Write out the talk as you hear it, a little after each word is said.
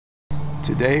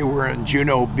Today we're in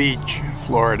Juno Beach,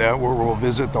 Florida, where we'll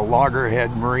visit the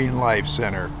Loggerhead Marine Life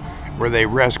Center, where they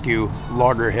rescue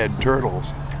loggerhead turtles.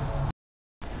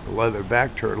 The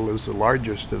leatherback turtle is the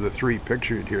largest of the three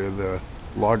pictured here, the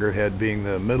loggerhead being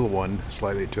the middle one,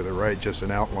 slightly to the right, just an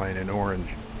outline in orange.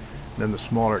 Then the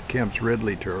smaller Kemp's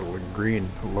Ridley turtle in green,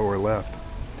 lower left.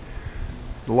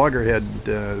 The loggerhead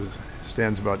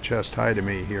stands about chest high to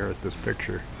me here at this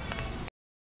picture.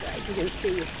 You can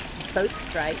see boat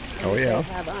stripes that they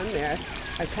have on there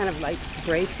are kind of like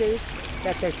braces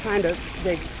that they're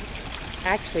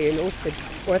actually an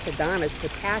orthodontist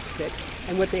attached it,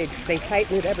 and they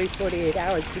tighten it every 48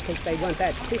 hours because they want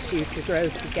that tissue to grow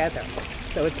together.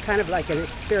 So it's kind of like an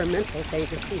experimental thing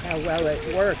to see how well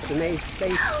it works, and they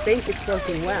think it's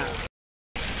working well.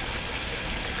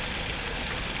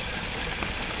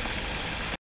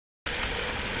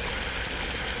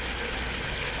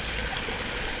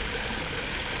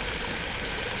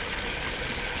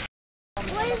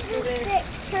 What is this sick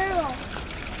turtle?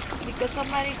 Because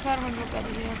somebody cut him, look at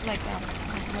it, it was like a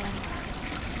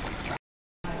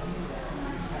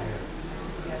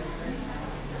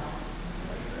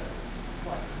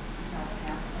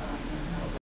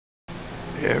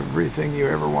Everything you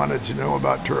ever wanted to know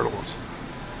about turtles.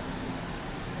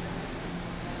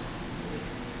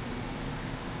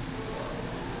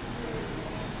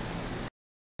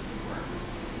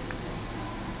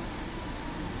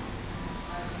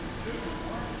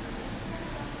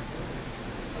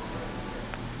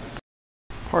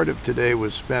 Part of today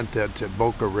was spent at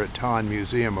Boca Raton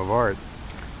Museum of Art,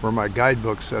 where my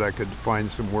guidebook said I could find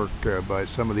some work by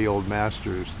some of the old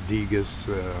masters, Degas,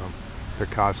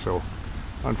 Picasso.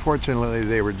 Unfortunately,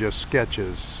 they were just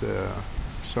sketches,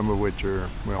 some of which are,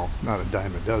 well, not a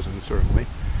dime a dozen certainly,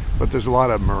 but there's a lot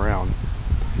of them around.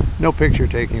 No picture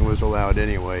taking was allowed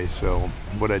anyway, so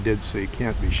what I did see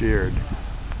can't be shared.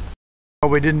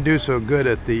 Well, we didn't do so good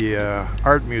at the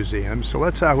art museum, so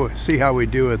let's see how we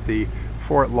do at the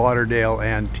Fort Lauderdale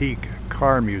Antique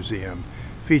Car Museum,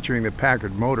 featuring the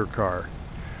Packard motor car.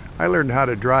 I learned how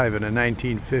to drive in a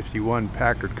 1951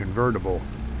 Packard convertible.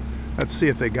 Let's see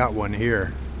if they got one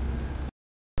here.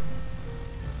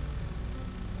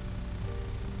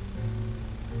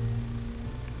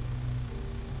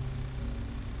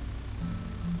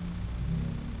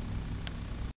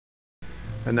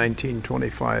 A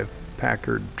 1925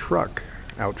 Packard truck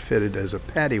outfitted as a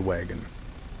paddy wagon.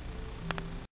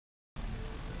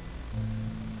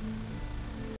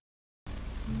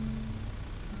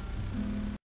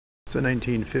 It's a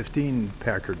 1915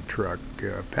 Packard truck.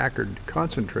 Packard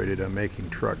concentrated on making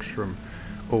trucks from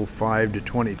 05 to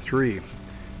 23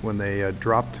 when they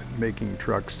dropped making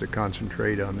trucks to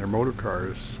concentrate on their motor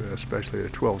cars, especially a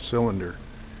 12-cylinder.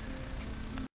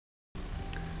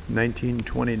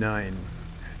 1929.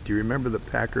 Do you remember the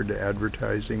Packard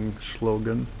advertising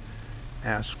slogan?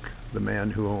 Ask the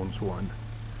man who owns one.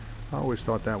 I always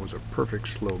thought that was a perfect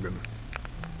slogan.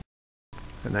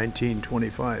 A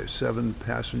 1925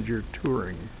 7-passenger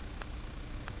Touring.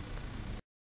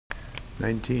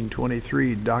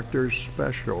 1923 Doctor's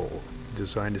Special,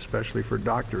 designed especially for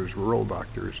doctors, rural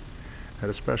doctors.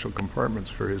 Had a special compartments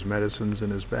for his medicines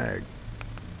in his bag.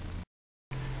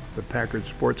 The Packard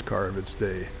sports car of its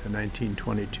day, a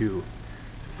 1922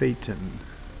 Phantom,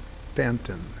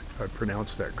 if I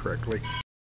pronounced that correctly.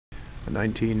 A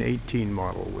 1918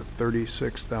 model with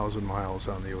 36,000 miles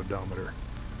on the odometer.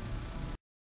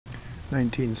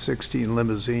 1916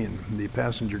 limousine. The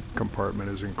passenger compartment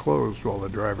is enclosed while the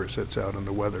driver sits out in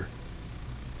the weather.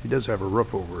 He does have a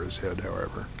roof over his head,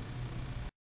 however.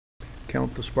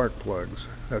 Count the spark plugs.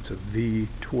 That's a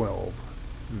V12.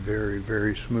 Very,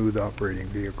 very smooth operating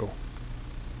vehicle.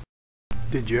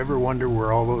 Did you ever wonder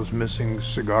where all those missing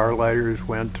cigar lighters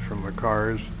went from the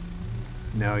cars?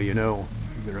 Now you know.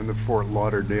 They're in the Fort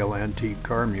Lauderdale Antique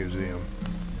Car Museum.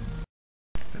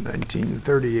 A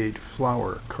 1938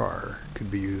 flower car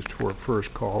could be used for a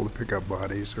first call to pick up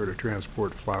bodies or to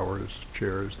transport flowers,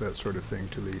 chairs, that sort of thing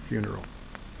to the funeral.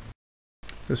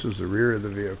 This is the rear of the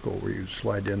vehicle where you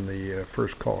slide in the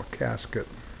first call casket.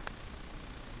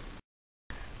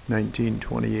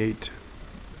 1928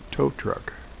 tow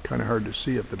truck. Kind of hard to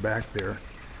see at the back there.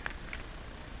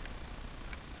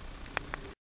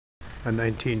 A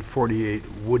 1948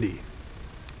 Woody.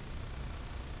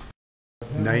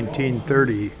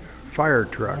 1930 fire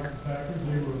truck.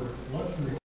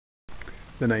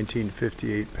 The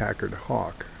 1958 Packard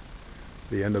Hawk.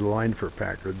 The end of the line for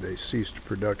Packard. They ceased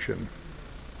production.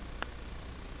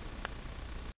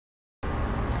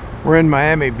 We're in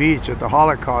Miami Beach at the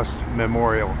Holocaust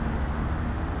Memorial.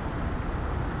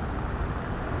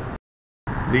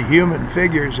 The human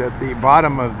figures at the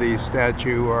bottom of the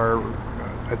statue are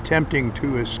attempting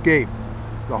to escape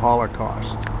the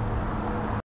Holocaust.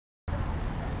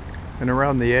 And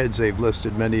around the edge they've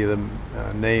listed many of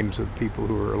the names of people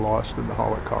who were lost in the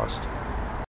Holocaust.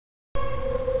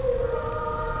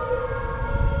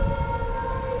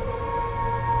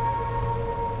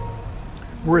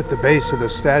 We're at the base of the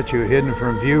statue, hidden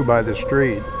from view by the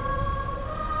street.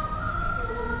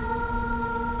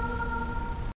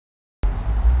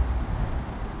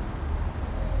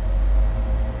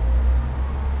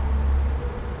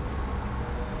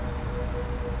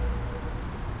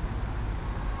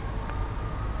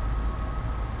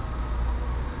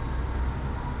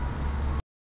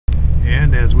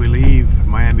 And as we leave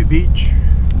Miami Beach,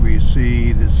 we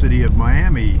see the city of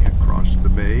Miami across the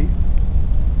bay,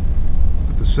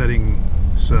 with the setting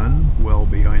sun well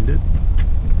behind it.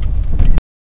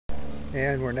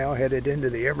 And we're now headed into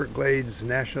the Everglades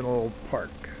National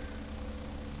Park,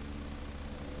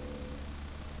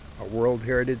 a World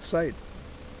Heritage Site.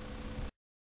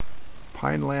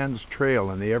 Pinelands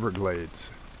Trail in the Everglades.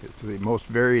 It's the most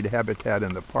varied habitat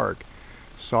in the park.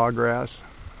 Sawgrass,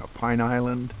 a pine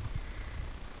island,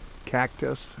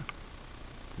 cactus,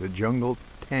 the jungle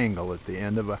tangle at the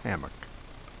end of a hammock.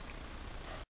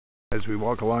 As we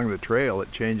walk along the trail,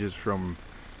 it changes from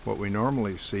what we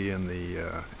normally see in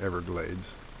the Everglades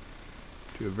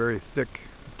to a very thick,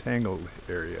 tangled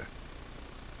area.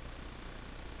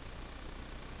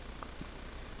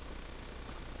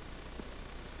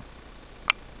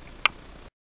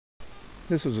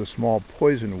 This is a small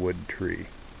poisonwood tree.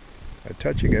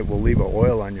 Touching it will leave an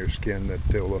oil on your skin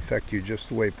that will affect you just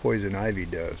the way poison ivy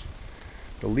does.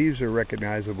 The leaves are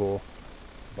recognizable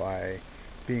by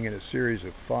being in a series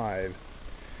of 5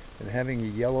 and having a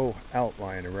yellow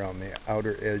outline around the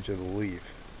outer edge of the leaf.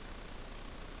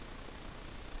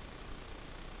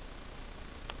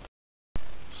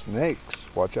 Snakes.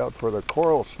 Watch out for the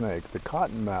coral snake, the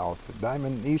cottonmouth,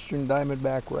 the eastern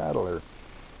diamondback rattler,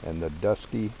 and the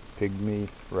dusky pygmy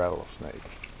rattlesnake.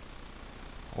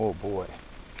 Oh boy.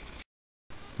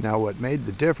 Now what made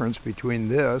the difference between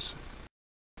this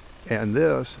and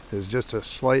this is just a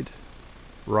slight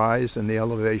rise in the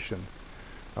elevation,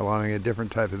 allowing a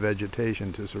different type of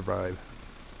vegetation to survive.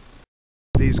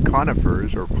 These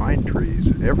conifers, or pine trees,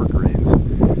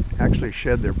 evergreens, actually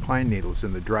shed their pine needles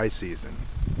in the dry season.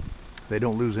 They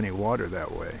don't lose any water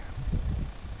that way.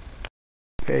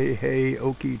 Hey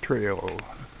Okie Trail,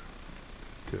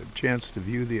 a chance to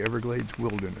view the Everglades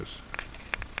wilderness.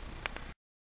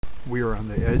 We are on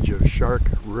the edge of Shark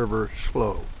River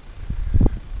Slough.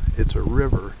 It's a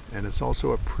river and it's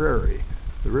also a prairie.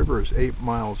 The river is 8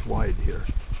 miles wide here.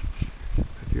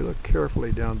 If you look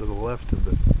carefully down to the left of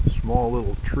the small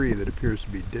little tree that appears to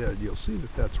be dead, you'll see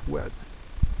that that's wet.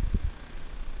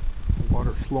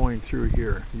 Water flowing through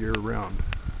here year-round.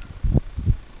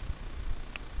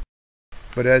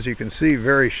 But as you can see,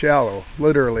 very shallow,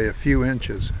 literally a few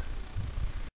inches.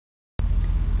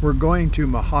 We're going to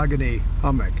Mahogany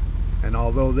Hummock, and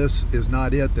although this is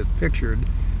not it that's pictured,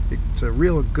 it's a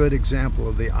real good example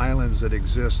of the islands that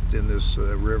exist in this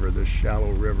river, this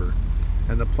shallow river,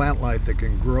 and the plant life that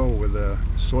can grow with the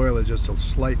soil is just a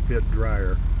slight bit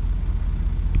drier.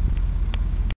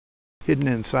 Hidden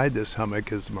inside this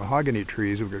hummock is mahogany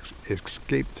trees who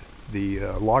escaped the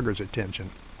loggers' attention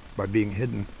by being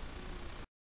hidden.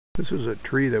 This is a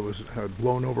tree that was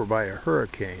blown over by a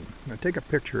hurricane. Now take a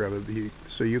picture of it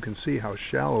so you can see how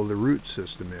shallow the root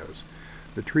system is.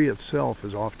 The tree itself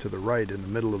is off to the right in the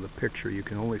middle of the picture. You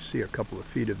can only see a couple of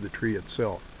feet of the tree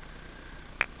itself.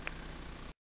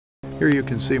 Here you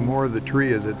can see more of the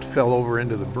tree as it fell over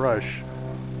into the brush.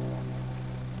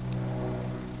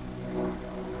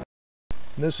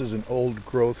 This is an old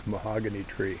growth mahogany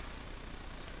tree.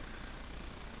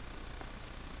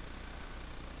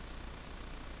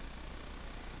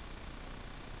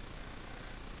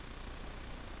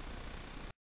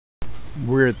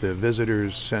 We're at the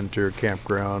Visitors Center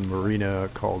Campground Marina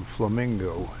called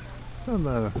Flamingo. It's on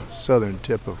the southern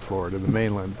tip of Florida, the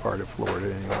mainland part of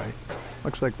Florida anyway.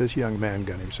 Looks like this young man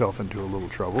got himself into a little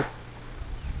trouble.